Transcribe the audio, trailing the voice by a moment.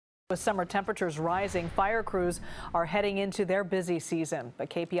With summer temperatures rising, fire crews are heading into their busy season. But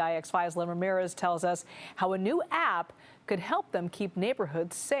KPIX5's Len Ramirez tells us how a new app could help them keep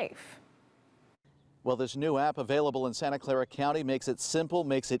neighborhoods safe. Well, this new app available in Santa Clara County makes it simple,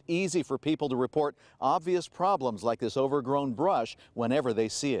 makes it easy for people to report obvious problems like this overgrown brush whenever they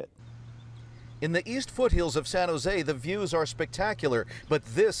see it. In the east foothills of San Jose, the views are spectacular, but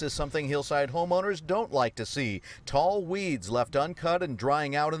this is something hillside homeowners don't like to see. Tall weeds left uncut and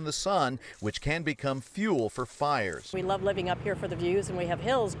drying out in the sun, which can become fuel for fires. We love living up here for the views, and we have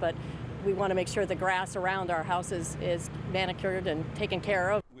hills, but we want to make sure the grass around our houses is manicured and taken care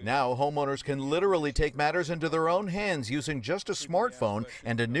of. Now homeowners can literally take matters into their own hands using just a smartphone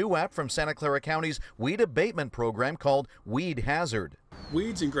and a new app from Santa Clara County's weed abatement program called Weed Hazard.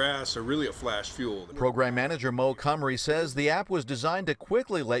 Weeds and grass are really a flash fuel. Program manager Mo Cumry says the app was designed to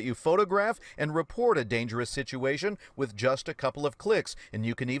quickly let you photograph and report a dangerous situation with just a couple of clicks, and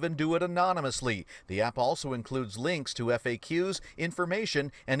you can even do it anonymously. The app also includes links to FAQs,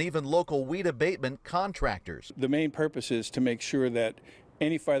 information, and even local weed abatement contractors. The main purpose is to make sure that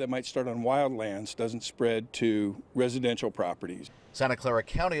any fire that might start on wildlands doesn't spread to residential properties. Santa Clara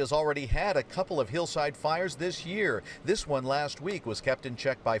County has already had a couple of hillside fires this year. This one last week was kept in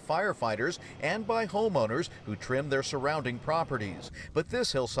check by firefighters and by homeowners who trimmed their surrounding properties. But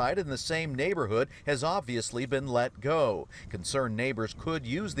this hillside in the same neighborhood has obviously been let go. Concerned neighbors could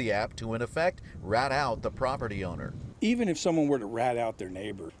use the app to, in effect, rat out the property owner. Even if someone were to rat out their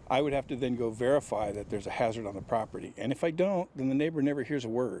neighbor, I would have to then go verify that there's a hazard on the property. And if I don't, then the neighbor never hears a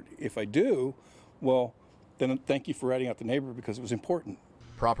word. If I do, well, then thank you for ratting out the neighbor because it was important.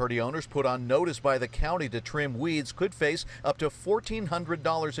 Property owners put on notice by the county to trim weeds could face up to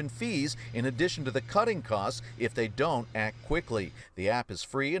 $1,400 in fees in addition to the cutting costs if they don't act quickly. The app is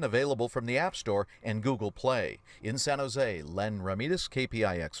free and available from the App Store and Google Play. In San Jose, Len Ramirez,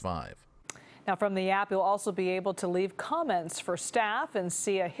 KPIX5. Now, from the app, you'll also be able to leave comments for staff and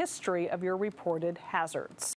see a history of your reported hazards.